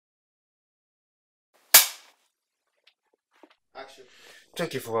Action.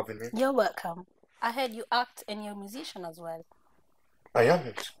 Thank you for having me. You're welcome. I heard you act and you're a musician as well. I am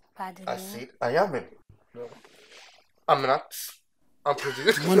it. Pardon I me? said I am it. No. I'm not. I'm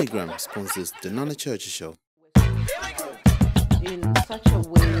produced. MoneyGram sponsors the TheNanaChurcherShow. In such a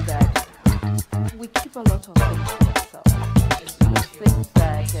way that we keep a lot of things to ourselves. Things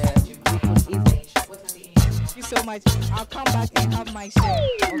that we could easily. Thank you so much. I'll come back and have my share.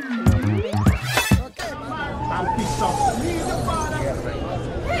 Okay, I'm pissed off.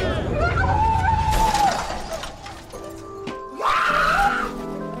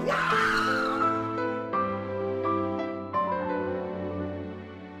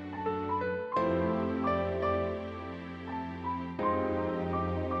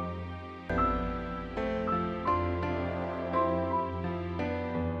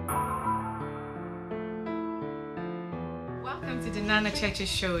 Welcome to the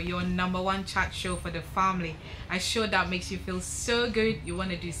TheNanaChurcherShow, your #1 chat show for the family. A show that makes you feel so good you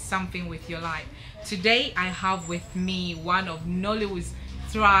want to do something with your life. Today I have with me one of Nollywood's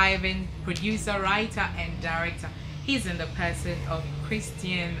thriving producer, writer and director. He's in the person of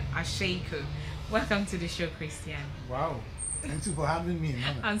Christian Ashaiku. Welcome to the show, Christian. Wow. Thank you for having me,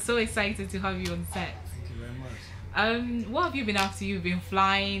 Nana. I'm so excited to have you on set. Thank you very much. What have you been up to? You've been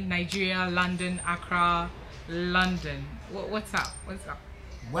flying Nigeria, London, Accra, London. What's up? What's up?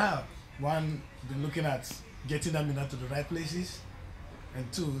 Well, one, been looking at getting them into the right places,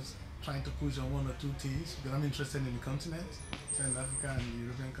 and two, trying to push on one or two things because I'm interested in the continent, South Africa and the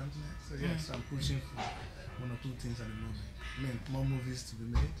European continent. So yes, I'm pushing for one or two things at the moment. I mean, more movies to be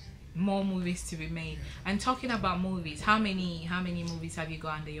made. More movies to be made. And talking about movies, how many movies have you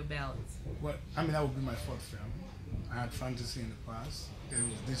got under your belt? Well, I mean, that would be my fourth film. I had fantasy in the past. There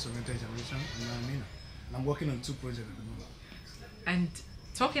was Disoriented Generation and now Amina. And I'm working on two projects at the moment. And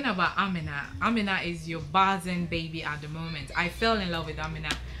talking about Amina, Amina is your buzzing baby at the moment. I fell in love with Amina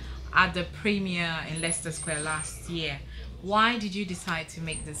at the premiere in Leicester Square last year. Why did you decide to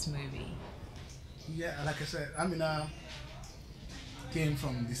make this movie? Yeah, like I said, Amina came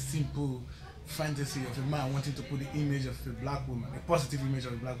from the simple fantasy of a man wanting to put the image of a black woman, a positive image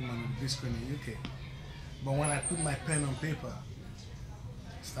of a black woman on the big screen in the UK. But when I put my pen on paper,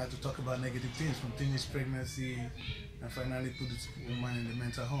 start to talk about negative things from teenage pregnancy and finally put this woman in the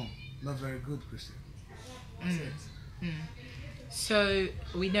mental home. Not very good, Christian. So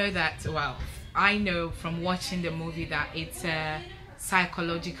we know that, well, I know from watching the movie that it's a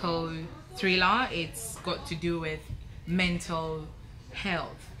psychological thriller. It's got to do with mental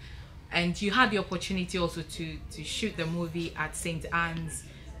health. And you had the opportunity also to shoot the movie at St. Anne's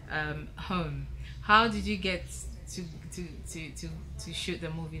home. How did you get to shoot the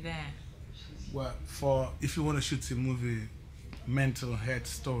movie there? Well, if you want to shoot a movie, mental health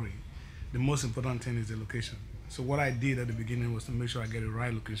story, the most important thing is the location. So what I did at the beginning was to make sure I get the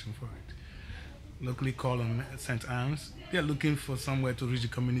right location for it. Locally called on St. Anne's. They're looking for somewhere to reach the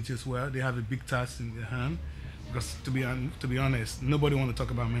community as well. They have a big task in their hand because to be honest, nobody wants to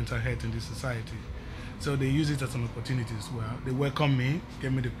talk about mental health in this society. So they use it as an opportunity as well. They welcome me,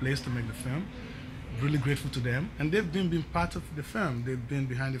 gave me the place to make the film. Really grateful to them, and they've been part of the film. They've been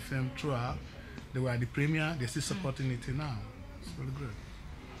behind the film throughout. They were at the premiere. They're still supporting it till now. It's really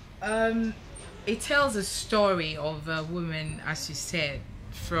good. It tells a story of a woman, as you said,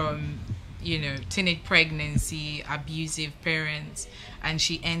 from teenage pregnancy, abusive parents, and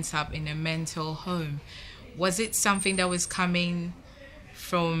she ends up in a mental home. Was it something that was coming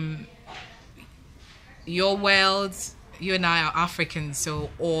from your world? You and I are Africans,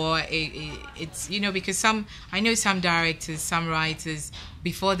 so it's because I know some directors, some writers,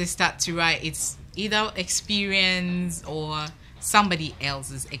 before they start to write, it's either experience or somebody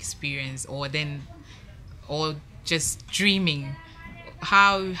else's experience, or just dreaming.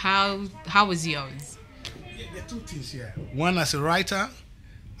 How was yours? There are two things here. One, as a writer,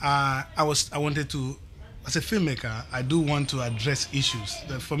 I wanted to. As a filmmaker, I do want to address issues.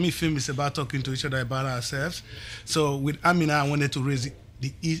 For me, film is about talking to each other about ourselves. So with Amina, I wanted to raise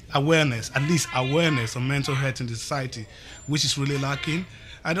the awareness, at least awareness of mental health in the society, which is really lacking.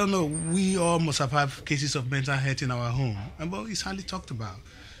 I don't know, we all must have had cases of mental health in our home, but it's hardly talked about.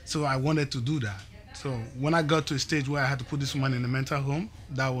 So I wanted to do that. So when I got to a stage where I had to put this woman in a mental home,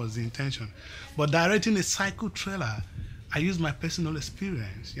 that was the intention. But directing a psycho trailer, I used my personal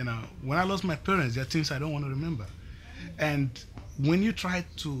experience. When I lost my parents, there are things I don't want to remember. And when you try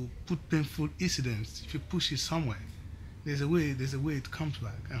to put painful incidents, if you push it somewhere, there's a way it comes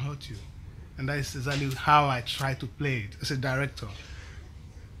back and hurt you. And that is exactly how I try to play it as a director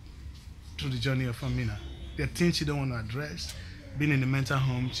through the journey of Amina. There are things you don't want to address, being in the mental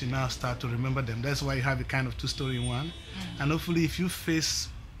home, she now start to remember them. That's why you have a kind of 2 story in one. And hopefully if you face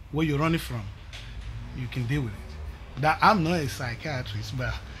what you're running from, you can deal with it. That I'm not a psychiatrist,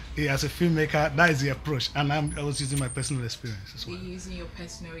 but as a filmmaker, that is the approach. And I was using my personal experience as well. You're using your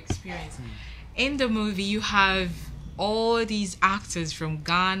personal experience. In the movie, you have all these actors from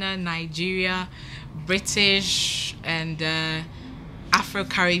Ghana, Nigeria, British, and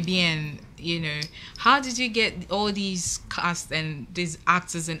Afro-Caribbean. How did you get all these cast and these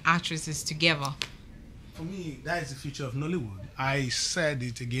actors and actresses together? For me, that is the future of Nollywood. I said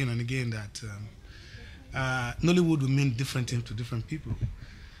it again and again that Nollywood will mean different things to different people.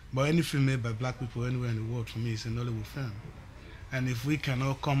 But any film made by black people anywhere in the world, for me, is a Nollywood film. And if we can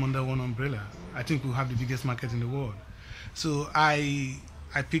all come under one umbrella, I think we'll have the biggest market in the world. So I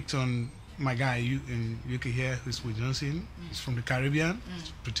picked on my guy in UK here, who's with Johnson. He's from the Caribbean,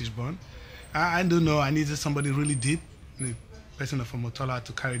 British born. I don't know, I needed somebody really deep, the person of Omotola,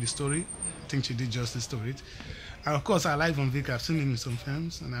 to carry the story. I think she did justice to it. And of course, I like Funke. I've seen him in some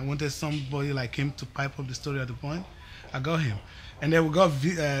films, and I wanted somebody like him to pipe up the story at the point. I got him. And then we got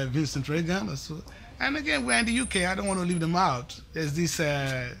Vincent Reagan also. And again, we're in the UK. I don't want to leave them out. There's this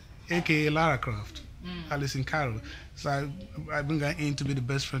a.k.a. Lara Croft, Alice in Cairo. So I bring her in to be the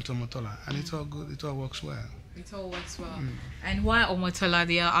best friend to Omotola. And it's all good. It all works well. It all works well. And why Omotola?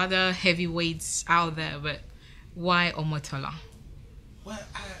 There are other heavyweights out there, but why Omotola? Well,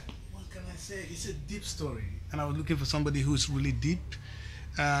 what can I say? It's a deep story. And I was looking for somebody who's really deep.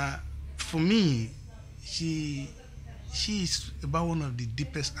 For me, she's about one of the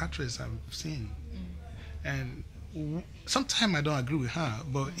deepest actresses I've seen. And sometimes I don't agree with her,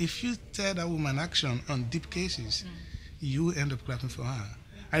 but if you tell that woman action on deep cases, you end up clapping for her.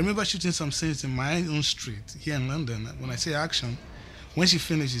 I remember shooting some scenes in my own street here in London. When I say action, when she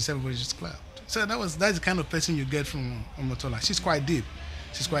finishes, everybody just clapped. So that's the kind of person you get from Omotola. She's quite deep.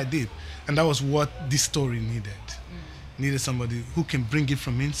 And that was what this story needed. Needed somebody who can bring it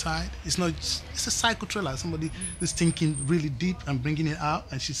from inside. It's a psycho thriller. Somebody who's thinking really deep and bringing it out,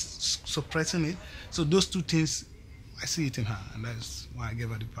 and she's suppressing it. So those 2 things, I see it in her, and that's why I gave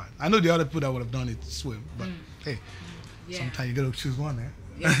her the part. I know the other people that would have done it swim, but hey, sometimes you gotta choose one,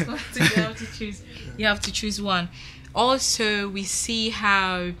 You have to choose. You have to choose one. Also, we see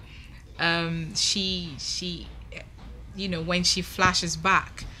how she when she flashes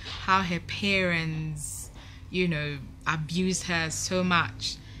back, how her parents, abused her so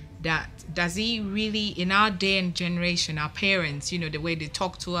much that does it really, in our day and generation, our parents, the way they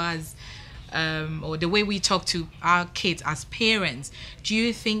talk to us, or the way we talk to our kids as parents, do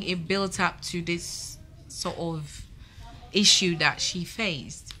you think it built up to this sort of issue that she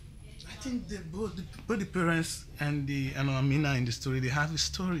faced? I think both the parents and Amina in the story, they have a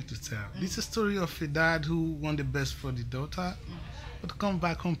story to tell. It's a story of a dad who want the best for the daughter, but come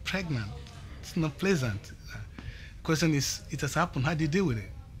back home pregnant. It's not pleasant. Question is, it has happened. How do you deal with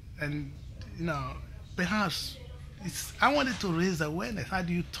it? And perhaps I wanted to raise awareness. How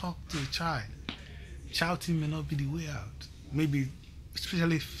do you talk to a child? Shouting may not be the way out. Maybe,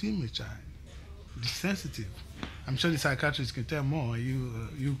 especially a female child, it's sensitive. I'm sure the psychiatrist can tell more.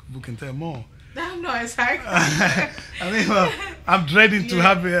 You can tell more. I'm not a psychiatrist. I'm dreading to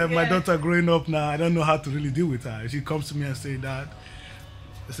have my daughter growing up now. I don't know how to really deal with her. If she comes to me and say that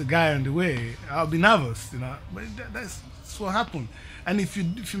there's a guy on the way, I'll be nervous, But that's what happened. And if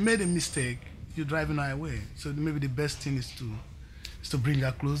you made a mistake, you're driving her away. So maybe the best thing is to bring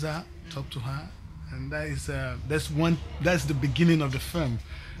her closer, talk to her, and that's the beginning of the film.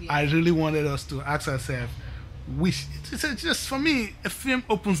 Yeah. I really wanted us to ask ourselves, it's just for me, a film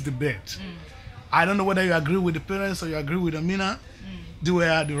opens debate. I don't know whether you agree with the parents or you agree with Amina. Do we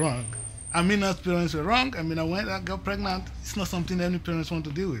are the wrong? Amina's parents were wrong. Amina went and got pregnant. It's not something any parents want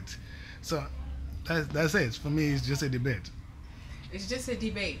to deal with. So that's it. For me, it's just a debate. It's just a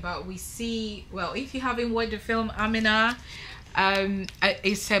debate, but we see, well, if you haven't watched the film Amina,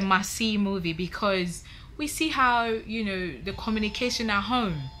 it's a must-see movie because we see how, the communication at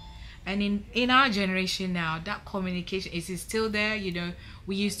home. And in our generation now, that communication is still there.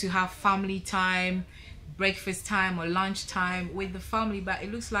 We used to have family time, breakfast time or lunch time with the family, but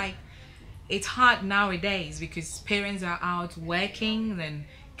it looks like it's hard nowadays because parents are out working and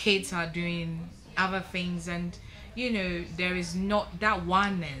kids are doing other things, and there is not that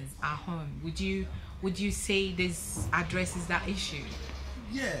oneness at home. Would you say this addresses that issue?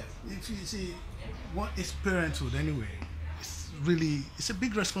 Yeah, if you see what is parenthood anyway, it's a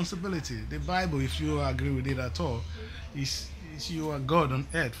big responsibility. The Bible, if you agree with it at all, is you are God on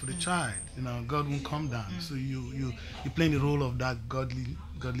earth for the child. God won't come down. So you playing the role of that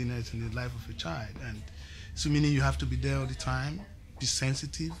godliness in the life of a child. And So meaning you have to be there all the time, be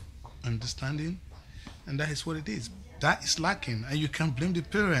sensitive, understanding, and that is what it is. That is lacking, and you can't blame the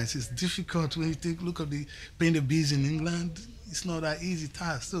parents. It's difficult when you look at the paying the bills in England. It's not that easy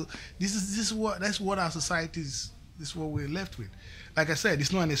task. So that's what our society is. This is what we're left with. Like I said,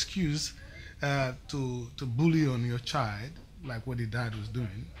 it's not an excuse to bully on your child like what the dad was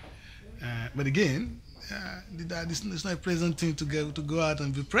doing. But again, the dad it's not a pleasant thing to go out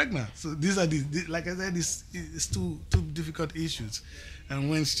and be pregnant. So these are like I said, it's two difficult issues. And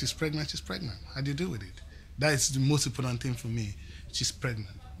when she's pregnant, she's pregnant. How do you deal with it? That is the most important thing for me. She's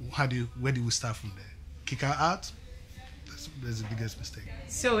pregnant. Where do we start from there? Kick her out? That's the biggest mistake.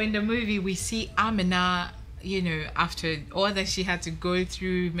 So in the movie, we see Amina, you know, after all that she had to go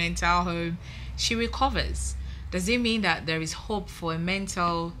through, mental home, she recovers. Does it mean that there is hope for a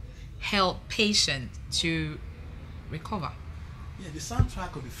mental health patient to recover? Yeah, the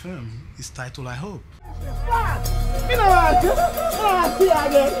soundtrack of the film is titled I Hope.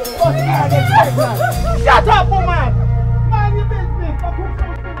 Shut up, woman! Mind your business.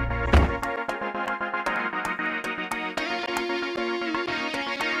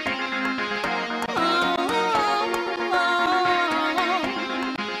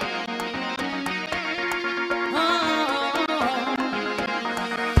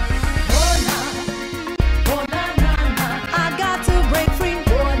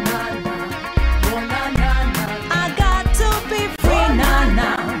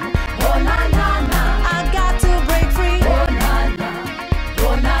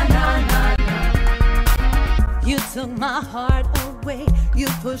 Took my heart away. You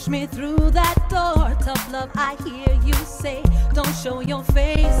pushed me through that door. Tough love, I hear you say. Don't show your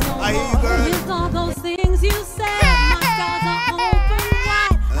face no more. With all those things you said, my scars are open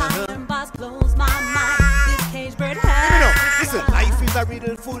wide. Iron bars close my mind. This cage bird has. Listen, life is a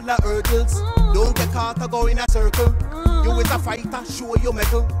riddle full of hurdles. Don't get caught or go in a circle. You is a fighter, show your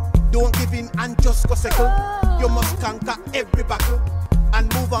mettle. Don't give in and just go settle. You must conquer every battle and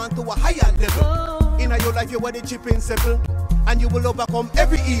move on to a higher level. In your life, you are the chip in simple, and you will overcome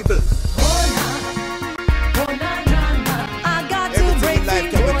every evil. I got to break free.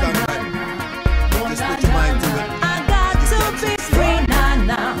 Just put your mind to it. I got to be free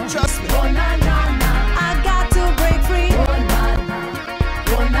now. Trust me. I got to break free.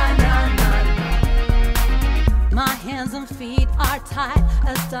 My hands and feet are tied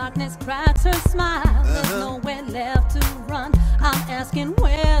as darkness cracks her smile. There's nowhere left to run. I'm asking,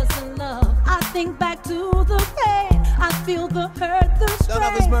 where's the love? I think back to the pain. I feel the hurt, the strain.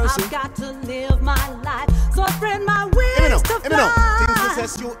 I've got to live my life, so I spread my wings to fly. Things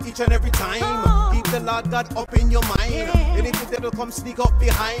possess you each and every time. Keep the Lord God up in your mind. And if the devil come sneak up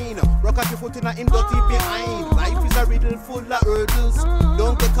behind, rock out your foot in him dirty behind. Life is a riddle full of hurdles.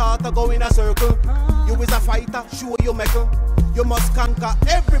 Don't get caught or go in a circle. You is a fighter, show your mettle. You must conquer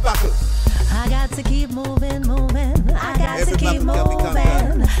every battle. I got to keep moving, moving. I got to keep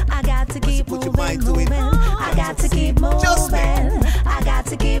moving. I got to keep moving, moving. I got to keep moving. I got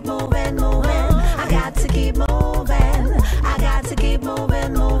to keep moving, moving. I got to keep moving. I got to keep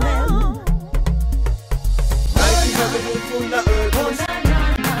moving, moving. Life is a riddle full of hurdles.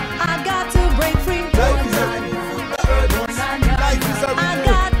 I got to break free. Life is a riddle full of hurdles. Life is a riddle. I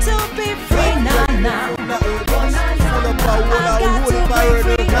got to be free now. Full of power, I got to break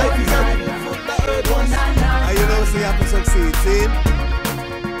free. life is a riddle. And you know, so you have to succeed, see?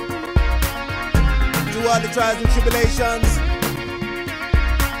 Through all the trials and tribulations,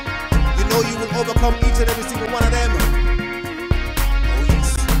 you know you will overcome each and every single one of them. Oh yes.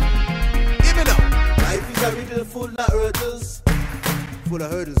 Give it up. Life is a riddle full of hurdles. Full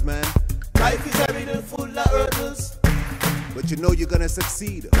of hurdles, man. Life is a riddle full of hurdles. But you know you're gonna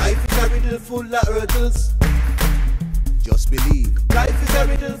succeed. Life is a riddle full of hurdles. Just believe. Life is a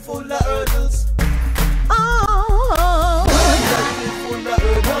riddle full of hurdles. Oh,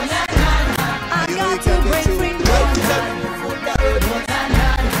 I got to break free.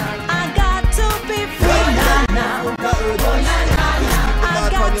 I got to be free now. I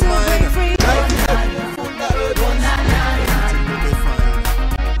got to break free.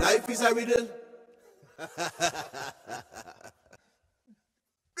 Life is a riddle.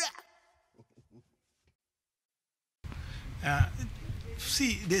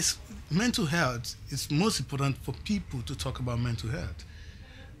 See, this mental health is most important for people to talk about mental health.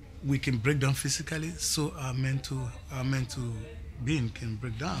 We can break down physically, so our mental being can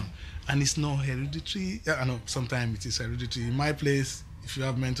break down. And it's not hereditary. I know sometimes it is hereditary. In my place, if you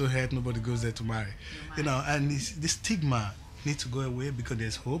have mental health, nobody goes there to marry. You know, and the stigma needs to go away because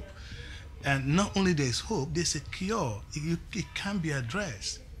there's hope. And not only there's hope, there's a cure. It can be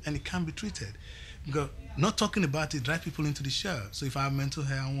addressed and it can be treated. Because not talking about it drives people into the show. So if I have mental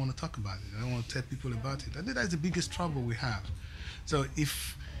health, I want to talk about it. I want to tell people about it. I think that's the biggest trouble we have. So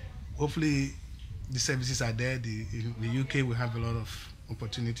if hopefully the services are there, in the UK we have a lot of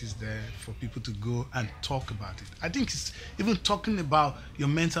opportunities there for people to go and talk about it. I think it's even talking about your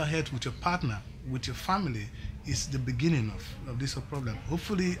mental health with your partner, with your family, is the beginning of this whole problem.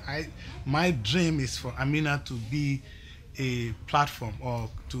 Hopefully, my dream is for Amina to be a platform or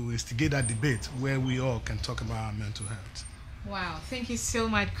to instigate that debate where we all can talk about our mental health. Wow, thank you so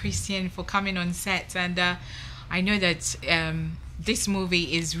much, Christian, for coming on set. And I know that this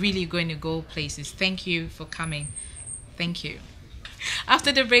movie is really going to go places. Thank you for coming. Thank you.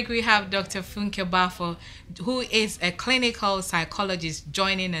 After the break, we have Dr. Funke Baffour, who is a clinical psychologist,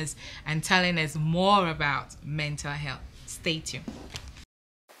 joining us and telling us more about mental health. Stay tuned.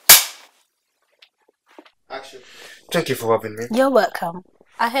 Action. Thank you for having me. You're welcome.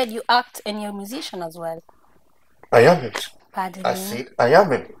 I heard you act and you're a musician as well. I amn't. Pardon I me? said I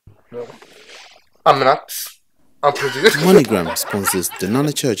amn't. No. I'm not. I'm produced. MoneyGram sponsors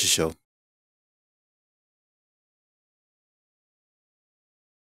TheNanaChurcherShow.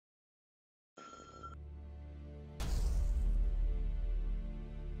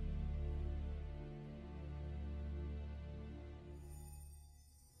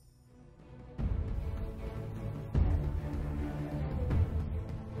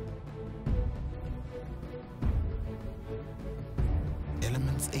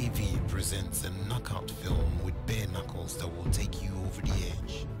 Elements AV presents a knockout film with bare knuckles that will take you over the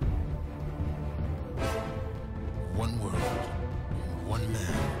edge. One world, one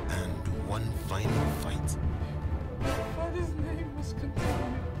man, and one final fight. Father's name must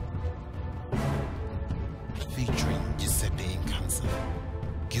continue. Featuring Giuseppe Incanza,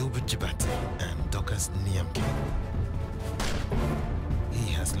 Gilbert Jabati, and Dokas Niamke.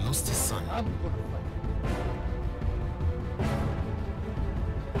 He has lost his son.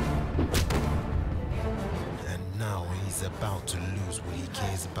 And now he's about to lose what he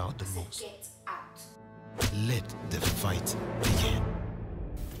cares about the most. Let the fight begin.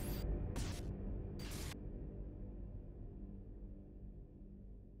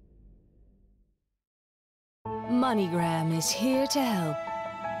 MoneyGram is here to help.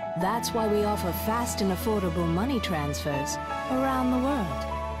 That's why we offer fast and affordable money transfers around the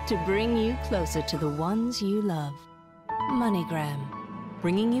world to bring you closer to the ones you love. MoneyGram,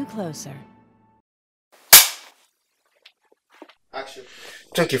 bringing you closer. Action.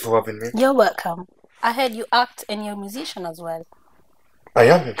 Thank you for having me. You're welcome. I heard you act and you're a musician as well. I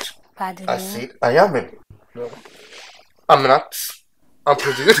amn't. Pardon I me? said I amn't. No. I'm not. I'm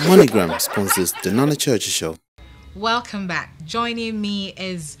produced. MoneyGram sponsors TheNanaChurcherShow. Welcome back. Joining me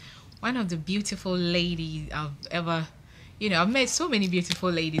is one of the beautiful ladies I've ever, I've met so many beautiful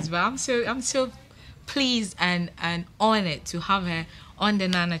ladies, but I'm so pleased and honored to have her on the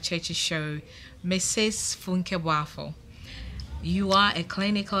TheNanaChurcherShow, Mrs. Funke Baffour. You are a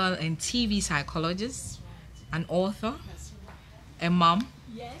clinical and TV psychologist, an author, a mom.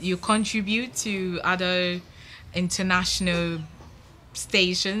 Yes. You contribute to other international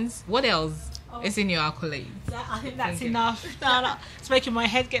stations. What else is in your accolades? I think that's enough. It's making my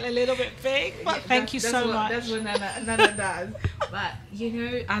head get a little bit big, but thank you so much. That's what Nana does. But,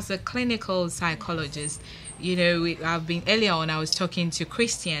 as a clinical psychologist, earlier on I was talking to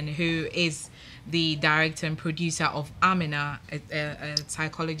Christian, who is the director and producer of Amina, a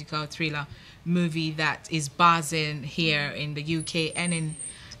psychological thriller movie that is buzzing here in the UK and in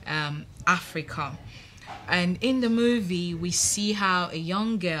Africa. And in the movie, we see how a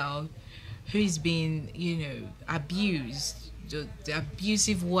young girl who's been, abused, the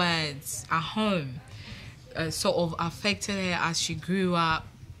abusive words at home sort of affected her as she grew up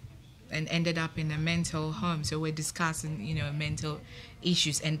and ended up in a mental home. So we're discussing, mental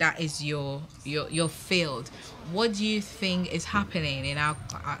issues, and that is your field. What do you think is happening in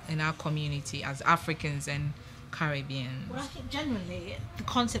our community as Africans and Caribbeans? Well, I think generally the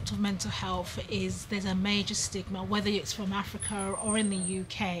concept of mental health is there's a major stigma, whether it's from Africa or in the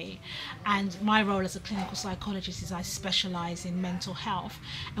UK. And my role as a clinical psychologist is I specialise in mental health.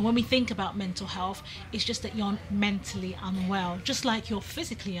 And when we think about mental health, it's just that you're mentally unwell, just like you're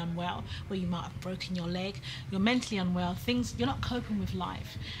physically unwell, where you might have broken your leg. You're mentally unwell, you're not coping with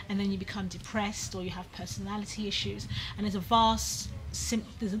life, and then you become depressed or you have personality issues. And there's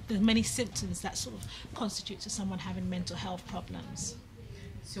there's many symptoms that sort of constitute to someone having mental health problems.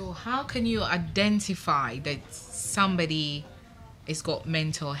 So how can you identify that somebody has got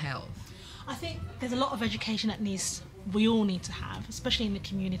mental health? I think there's a lot of education that needs we all need to have, especially in the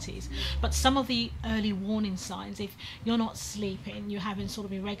communities. But some of the early warning signs, if you're not sleeping, you're having sort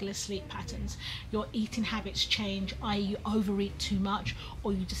of irregular sleep patterns, your eating habits change, i.e. you overeat too much,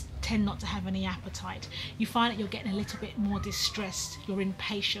 or you just tend not to have any appetite. You find that you're getting a little bit more distressed, you're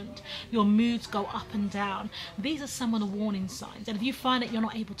impatient, your moods go up and down. These are some of the warning signs. And if you find that you're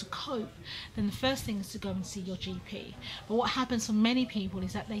not able to cope, then the first thing is to go and see your GP. But what happens for many people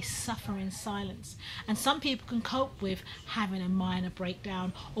is that they suffer in silence. And some people can cope with having a minor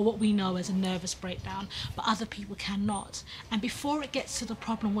breakdown, or what we know as a nervous breakdown, but other people cannot. And before it gets to the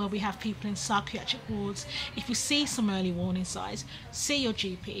problem where we have people in psychiatric wards, if you see some early warning signs, see your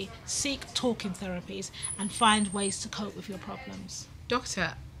GP, seek talking therapies, and find ways to cope with your problems.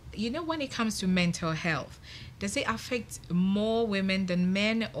 Doctor, you know, when it comes to mental health, does it affect more women than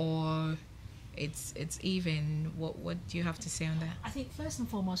men, or it's even? What do you have to say on that? I think first and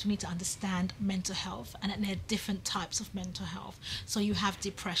foremost we need to understand mental health, and that there are different types of mental health. So you have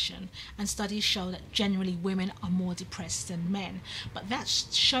depression, and studies show that generally women are more depressed than men, but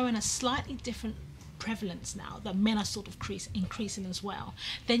that's showing a slightly different prevalence now, that men are sort of increasing as well.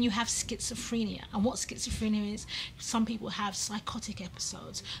 Then you have schizophrenia, and what schizophrenia is, some people have psychotic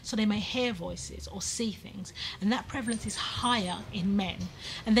episodes, so they may hear voices or see things, and that prevalence is higher in men.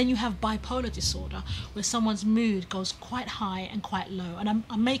 And then you have bipolar disorder, where someone's mood goes quite high and quite low, and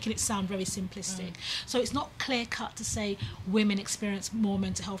I'm making it sound very simplistic. So it's not clear cut to say women experience more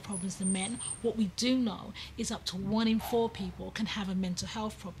mental health problems than men. What we do know is up to 1 in 4 people can have a mental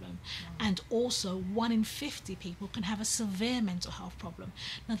health problem, and also 1 in 50 people can have a severe mental health problem.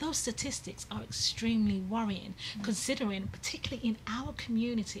 Now those statistics are extremely worrying, considering particularly in our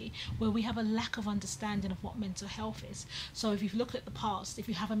community where we have a lack of understanding of what mental health is. So if you look at the past, if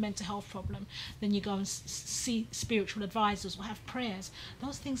you have a mental health problem, then you go and see spiritual advisors or have prayers.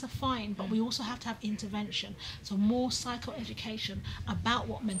 Those things are fine, but we also have to have intervention. So more psychoeducation about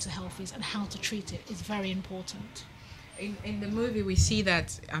what mental health is and how to treat it is very important. In the movie we see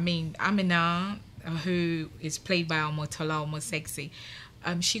that, I mean, Amina, who is played by Omotola Omosexy,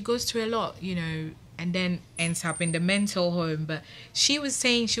 she goes through a lot, you know, and then ends up in the mental home. But she was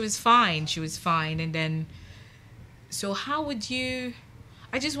saying she was fine, and then, so how would you,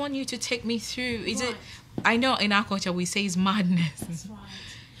 I just want you to take me through, is it, I know in our culture we say it's madness. That's right.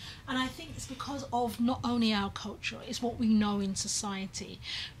 And I think it's because of not only our culture, it's what we know in society.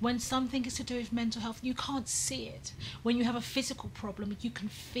 When something is to do with mental health, you can't see it. When you have a physical problem, you can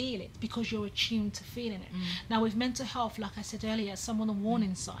feel it because you're attuned to feeling it. Now with mental health, like I said earlier, some of the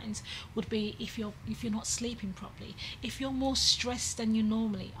warning signs would be if you're not sleeping properly, if you're more stressed than you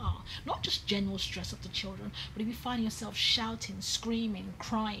normally are, not just general stress of the children, but if you find yourself shouting, screaming,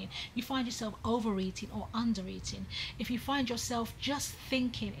 crying, you find yourself overeating or undereating, if you find yourself just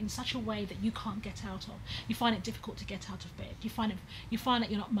thinking in such a way that you can't get out of, you find it difficult to get out of bed, you find that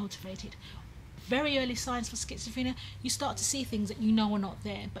you're not motivated. Very early signs for schizophrenia, you start to see things that you know are not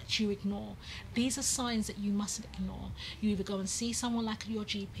there but you ignore. These are signs that you mustn't ignore. You either go and see someone like your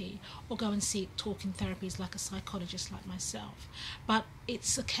GP or go and seek talking therapies like a psychologist like myself. But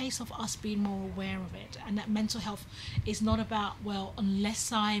it's a case of us being more aware of it, and that mental health is not about, well,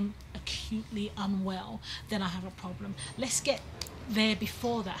 unless I'm acutely unwell then I have a problem. Let's get there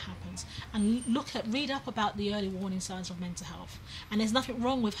before that happens and read up about the early warning signs of mental health. And there's nothing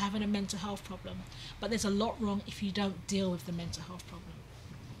wrong with having a mental health problem, but there's a lot wrong if you don't deal with the mental health problem.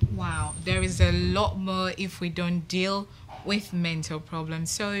 Wow, there is a lot more if we don't deal with mental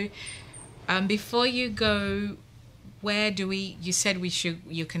problems. So before you go, where do we, you said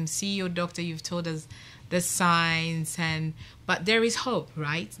you can see your doctor, you've told us the signs, but there is hope,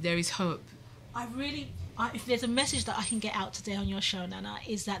 right? There is hope. If there's a message that I can get out today on your show, Nana,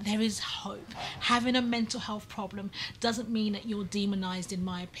 is that there is hope. Having a mental health problem doesn't mean that you're demonized, in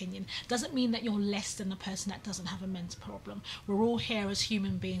my opinion. Doesn't mean that you're less than the person that doesn't have a mental problem. We're all here as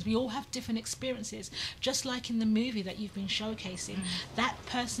human beings. We all have different experiences. Just like in the movie that you've been showcasing, that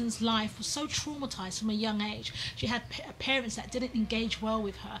person's life was so traumatized from a young age. She had parents that didn't engage well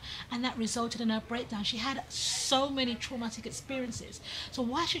with her, and that resulted in her breakdown. She had so many traumatic experiences. So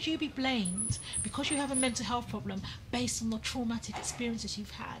why should you be blamed because you have a mental health problem based on the traumatic experiences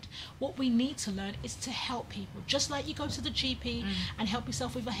you've had? What we need to learn is to help people. Just like you go to the GP and help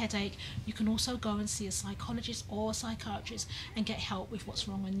yourself with a headache, you can also go and see a psychologist or a psychiatrist and get help with what's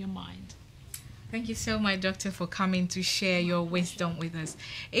wrong in your mind. Thank you so much, Doctor, for coming to share your wisdom with us.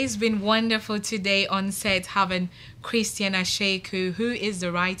 It's been wonderful today on set having Christian Ashaiku, who is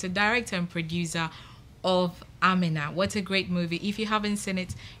the writer, director and producer of Amina. What a great movie. If you haven't seen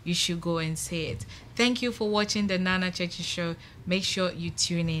it, you should go and see it. Thank you for watching the Nana Churches Show. Make sure you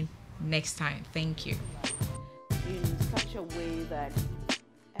tune in next time. Thank you. such a way that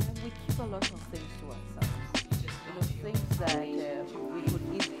we keep a lot of things to ourselves. Things that we could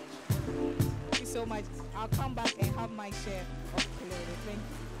easily. Thank you so much. I'll come back and have my share of clothing.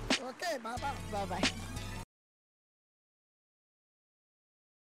 Thank you. Okay, bye-bye. Bye-bye.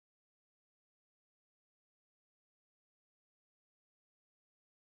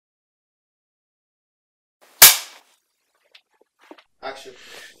 Action.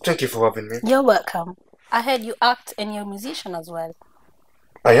 Thank you for having me. You're welcome. I heard you act and you're a musician as well.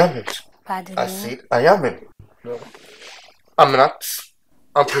 I haven't. Pardon I me? said I haven't. No. I'm not.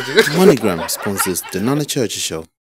 I'm produced. MoneyGram sponsors The Nana Churcher Show.